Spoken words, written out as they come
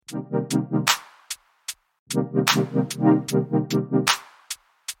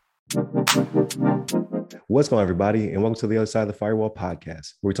What's going on, everybody, and welcome to the Other Side of the Firewall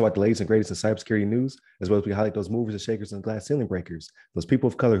podcast, where we talk about the latest and greatest in cybersecurity news, as well as we highlight those movers and shakers and glass ceiling breakers, those people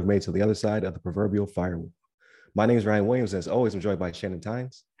of color who made it to the other side of the proverbial firewall. My name is Ryan Williams, and as always, I'm joined by Shannon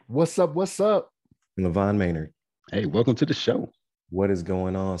Tynes. What's up? What's up? And Levon Maynard. Hey, welcome to the show. What is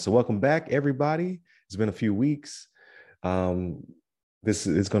going on? So welcome back, everybody. It's been a few weeks. This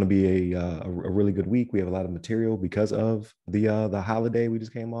is going to be a really good week. We have a lot of material because of the holiday we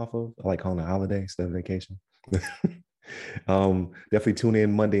just came off of. I like calling it a holiday instead of vacation. Definitely tune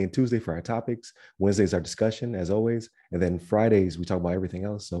in Monday and Tuesday for our topics. Wednesdays our discussion, as always, and then Fridays we talk about everything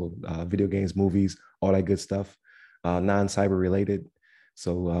else. So video games, movies, all that good stuff, non-cyber related.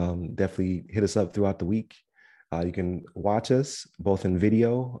 So definitely hit us up throughout the week. You can watch us both in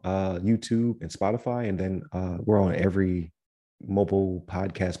video, YouTube and Spotify, and then we're on every mobile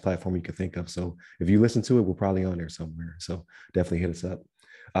podcast platform you can think of. So if you listen to it, we're probably on there somewhere. So definitely hit us up.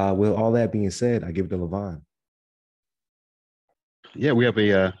 With all that being said, I give it to Levon. Yeah, we have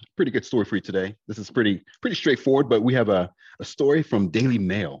a pretty good story for you today. This is pretty straightforward, but we have a story from Daily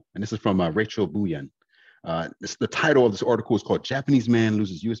Mail, and this is from Rachel Buyan. The title of this article is called "Japanese Man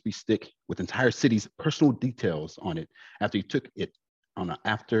Loses USB Stick with Entire City's Personal Details on It After He Took It on an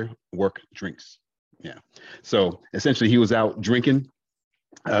After Work Drinks." Yeah. So essentially, he was out drinking.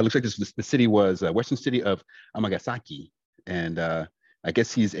 Looks like the city was western city of Amagasaki, and I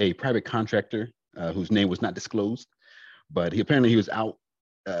guess he's a private contractor whose name was not disclosed. But he was out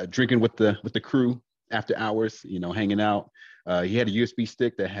drinking with the crew after hours, hanging out. He had a USB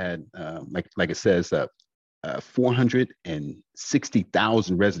stick that had, like it says,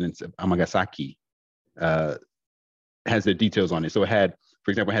 460,000 residents of Amagasaki has their details on it. So it had, for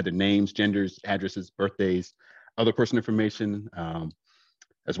example, their names, genders, addresses, birthdays, other personal information,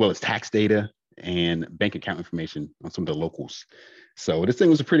 as well as tax data and bank account information on some of the locals. So this thing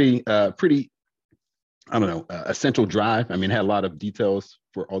was a pretty, essential drive. I mean, it had a lot of details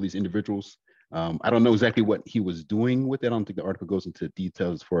for all these individuals. I don't know exactly what he was doing with it. I don't think the article goes into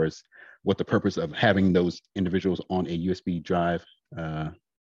details as far as what the purpose of having those individuals on a USB drive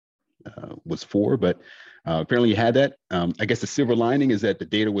was for, but apparently he had that. I guess the silver lining is that the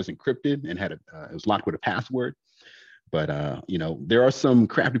data was encrypted and it was locked with a password. But there are some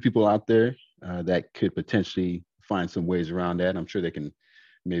crafty people out there that could potentially find some ways around that. I'm sure they can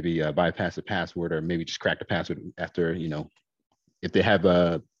maybe bypass the password or maybe just crack the password after, if they have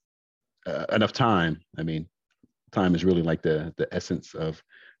enough time. I mean, time is really like the essence of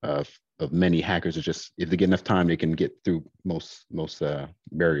many hackers. Are just, if they get enough time, they can get through most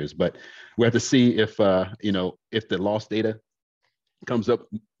barriers. But we have to see if if the lost data comes up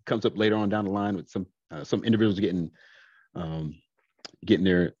later on down the line with some individuals getting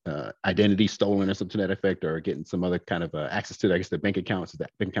their identity stolen or something to that effect, or getting some other kind of access to, I guess, their bank accounts.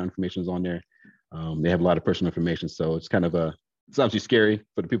 That bank account information is on there. They have a lot of personal information, so it's kind of it's obviously scary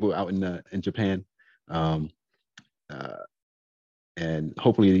for the people out in Japan. And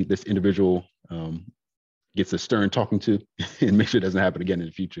hopefully this individual gets a stern talking to and make sure it doesn't happen again in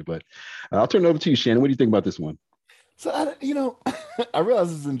the future. But I'll turn it over to you, Shannon. What do you think about this one? So, I realize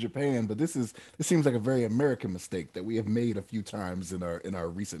this is in Japan, but this seems like a very American mistake that we have made a few times in our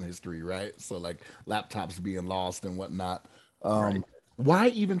recent history, right? So like laptops being lost and whatnot. Right. Why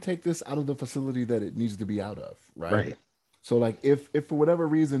even take this out of the facility that it needs to be out of, right? Right. So like if for whatever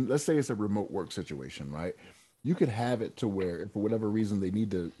reason, let's say it's a remote work situation, right? You could have it to where if for whatever reason they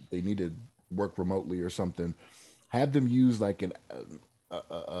need to work remotely or something, have them use like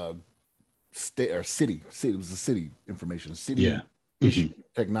a state or city. It was a city information, city issue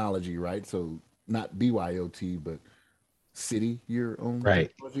technology, right? So not BYOT, but city your own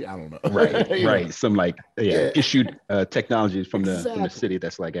technology. I don't know. Right. Right. Some issued technologies from the city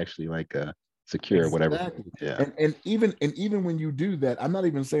that's like actually like secure, whatever. Yeah. And even when you do that, I'm not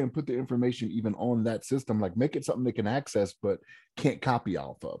even saying put the information even on that system, like make it something they can access but can't copy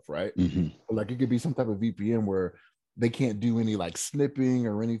off of, right? Like it could be some type of VPN where they can't do any like snipping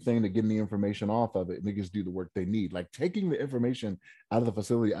or anything to get any information off of it, and they just do the work they need. Like taking the information out of the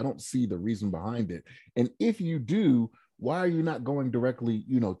facility, I don't see the reason behind it. And if you do, why are you not going directly,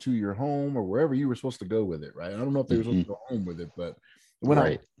 to your home or wherever you were supposed to go with it, right? I don't know if they were supposed to go home with it, but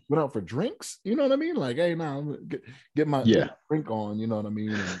went out for drinks, you know what I mean? Like, hey, now get my drink on, you know what I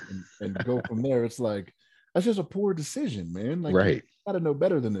mean? And go from there. It's like, that's just a poor decision, man. Like, you gotta know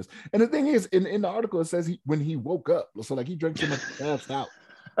better than this. And the thing is, in the article, it says when he woke up, so like he drank so much he passed out.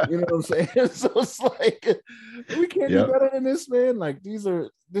 You know what I'm saying? So it's like, we can't do better than this, man. Like this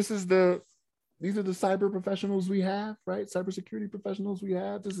is the these are the cyber professionals we have, right? Cybersecurity professionals we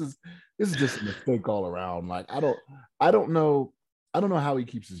have. This is just a mistake all around. Like I don't know how he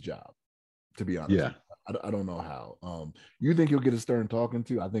keeps his job, to be honest. Yeah. I don't know how. You think he'll get a stern talking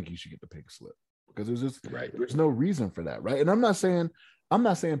to? I think he should get the pink slip, because there's no reason for that, right? And I'm not saying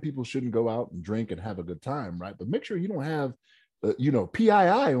people shouldn't go out and drink and have a good time, right? But make sure you don't have PII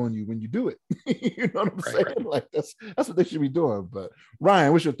on you when you do it. You know what I'm saying? Right. Like that's what they should be doing. But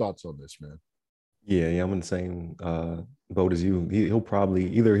Ryan, what's your thoughts on this, man? Yeah, I'm in the same boat as you. He'll probably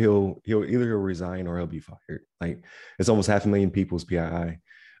either he'll resign or he'll be fired. Like it's almost 500,000 people's PII.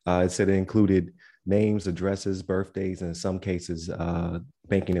 It said it included names, addresses, birthdays, and in some cases,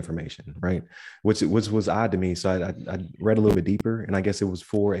 banking information, right? Which was odd to me. So I read a little bit deeper, and I guess it was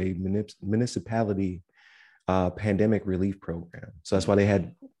for a municipality pandemic relief program. So that's why they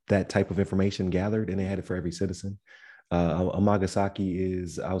had that type of information gathered, and they had it for every citizen. Amagasaki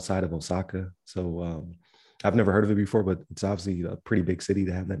is outside of Osaka, so I've never heard of it before, but it's obviously a pretty big city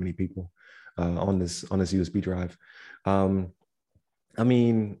to have that many people on this USB drive. I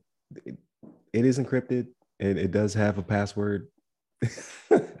mean, it is encrypted. It does have a password,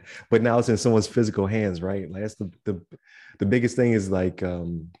 but now it's in someone's physical hands, right? Like that's the biggest thing is like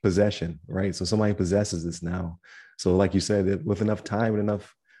possession, right? So somebody possesses this now. So like you said, with enough time and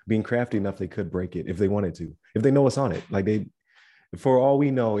enough being crafty enough, they could break it if they wanted to, if they know what's on it. Like for all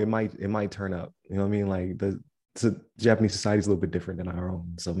we know, it might turn up. You know what I mean? Like the Japanese society is a little bit different than our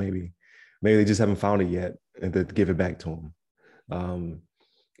own. So maybe they just haven't found it yet and to give it back to them.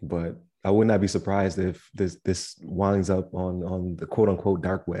 But I would not be surprised if this winds up on the quote unquote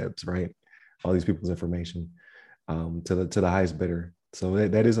dark webs, right? All these people's information to the highest bidder. So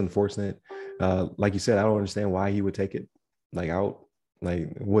that is unfortunate. Like you said, I don't understand why he would take it like out.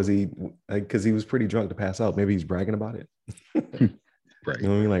 Like, was he because he was pretty drunk to pass out? Maybe he's bragging about it. Right. You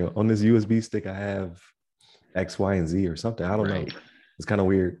know what I mean? Like on this USB stick, I have X, Y, and Z or something. I don't know. It's kind of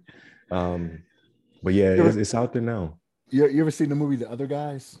weird. But yeah, it's out there now. You ever seen the movie The Other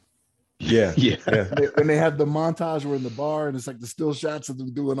Guys? Yeah. When they have the montage, we're in the bar and it's like the still shots of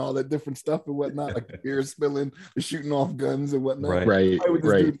them doing all that different stuff and whatnot, like the beer spilling, the shooting off guns and whatnot. Right. What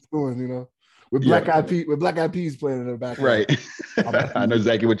this dude's doing, with Black Eyed Peas playing in the background. Right. I know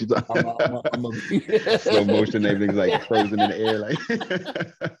exactly what you're talking about. Slow motion, everything's like frozen in the air. Like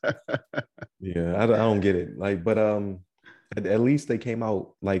yeah, I don't get it. Like, but at least they came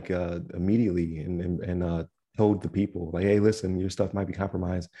out like immediately and told the people like, hey, listen, your stuff might be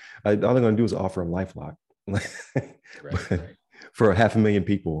compromised. All they're going to do is offer them LifeLock for 500,000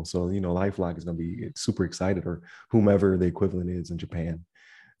 people. So, LifeLock is going to be super excited, or whomever the equivalent is in Japan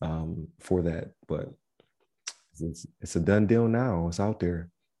for that. But it's a done deal now. It's out there.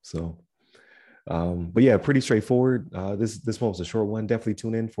 So, but yeah, pretty straightforward. This one was a short one. Definitely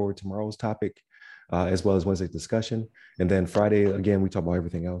tune in for tomorrow's topic. As well as Wednesday's discussion. And then Friday, again, we talk about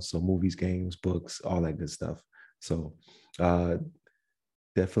everything else. So movies, games, books, all that good stuff. So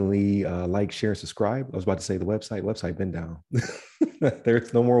definitely like, share, and subscribe. I was about to say the website been down.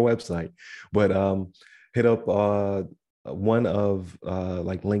 There's no more website, but hit up one of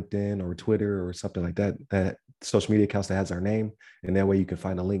like LinkedIn or Twitter or something like that social media accounts that has our name. And that way you can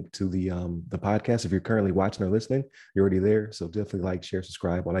find a link to the podcast. If you're currently watching or listening, you're already there. So definitely like, share,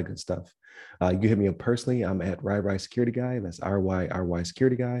 subscribe, all that good stuff. You can hit me up personally. I'm at RY Security Guy. That's RY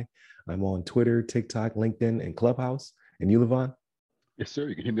Security Guy. I'm on Twitter, TikTok, LinkedIn, and Clubhouse. And you, Levon? Yes, sir.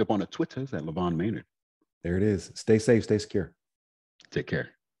 You can hit me up on the Twitter at Levon Maynard. There it is. Stay safe, stay secure. Take care.